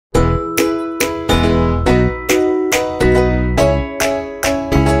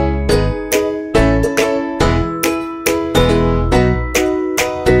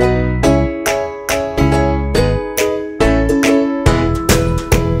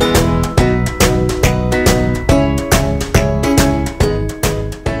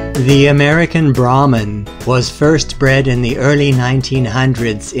The American Brahman was first bred in the early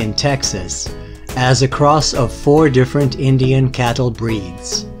 1900s in Texas as a cross of 4 different Indian cattle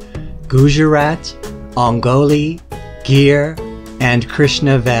breeds: Gujarat, Ongole, Gir, and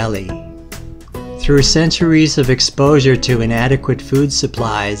Krishna Valley. Through centuries of exposure to inadequate food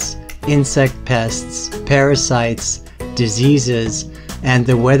supplies, insect pests, parasites, diseases, and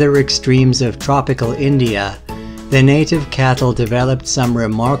the weather extremes of tropical India, the native cattle developed some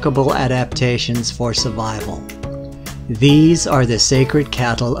remarkable adaptations for survival. These are the sacred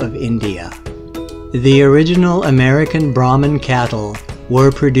cattle of India. The original American Brahman cattle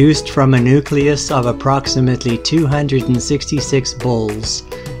were produced from a nucleus of approximately 266 bulls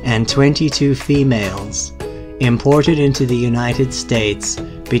and 22 females, imported into the United States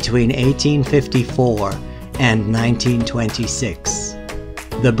between 1854 and 1926.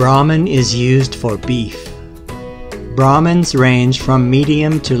 The Brahman is used for beef. Brahmans range from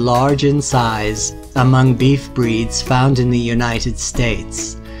medium to large in size among beef breeds found in the United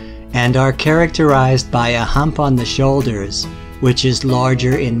States, and are characterized by a hump on the shoulders, which is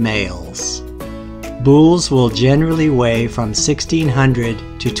larger in males. Bulls will generally weigh from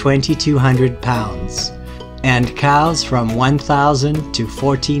 1,600 to 2,200 pounds, and cows from 1,000 to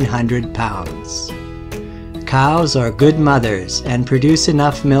 1,400 pounds. Cows are good mothers and produce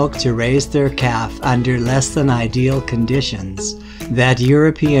enough milk to raise their calf under less than ideal conditions that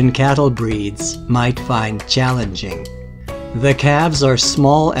European cattle breeds might find challenging. The calves are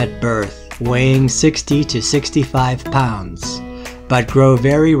small at birth, weighing 60 to 65 pounds, but grow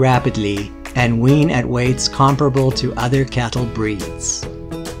very rapidly and wean at weights comparable to other cattle breeds.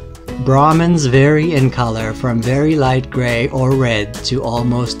 Brahmans vary in color from very light gray or red to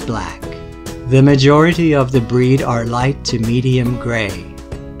almost black. The majority of the breed are light to medium gray.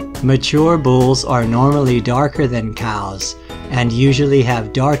 Mature bulls are normally darker than cows and usually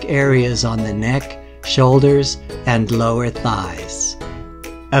have dark areas on the neck, shoulders, and lower thighs.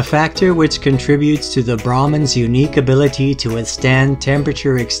 A factor which contributes to the Brahman's unique ability to withstand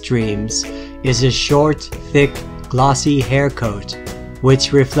temperature extremes is a short, thick, glossy hair coat,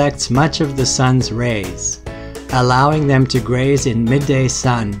 which reflects much of the sun's rays, allowing them to graze in midday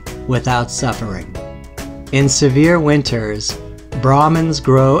sun without suffering. In severe winters, Brahmans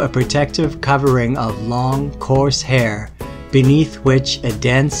grow a protective covering of long, coarse hair beneath which a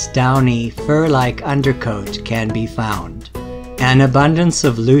dense, downy, fur-like undercoat can be found. An abundance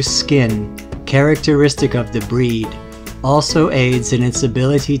of loose skin, characteristic of the breed, also aids in its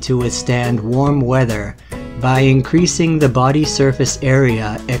ability to withstand warm weather by increasing the body surface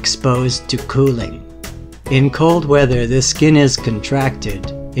area exposed to cooling. In cold weather, the skin is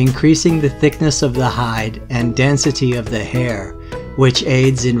contracted, increasing the thickness of the hide and density of the hair, which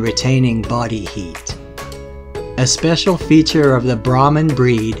aids in retaining body heat. A special feature of the Brahman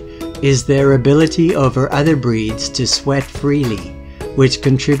breed is their ability over other breeds to sweat freely, which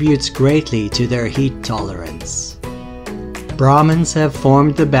contributes greatly to their heat tolerance. Brahmans have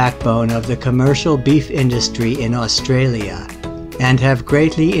formed the backbone of the commercial beef industry in Australia and have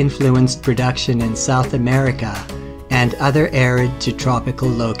greatly influenced production in South America and other arid to tropical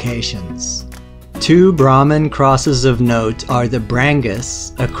locations. 2 Brahman crosses of note are the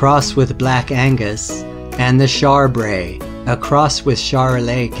Brangus, a cross with Black Angus, and the Charbray, a cross with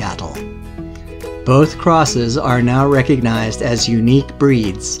Charolais cattle. Both crosses are now recognized as unique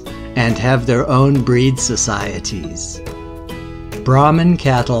breeds and have their own breed societies. Brahman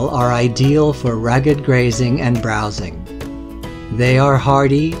cattle are ideal for rugged grazing and browsing. They are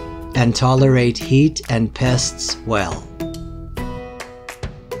hardy and tolerate heat and pests well.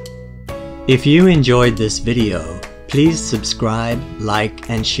 If you enjoyed this video, please subscribe, like,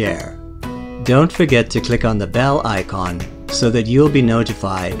 and share. Don't forget to click on the bell icon so that you'll be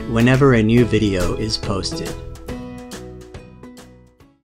notified whenever a new video is posted.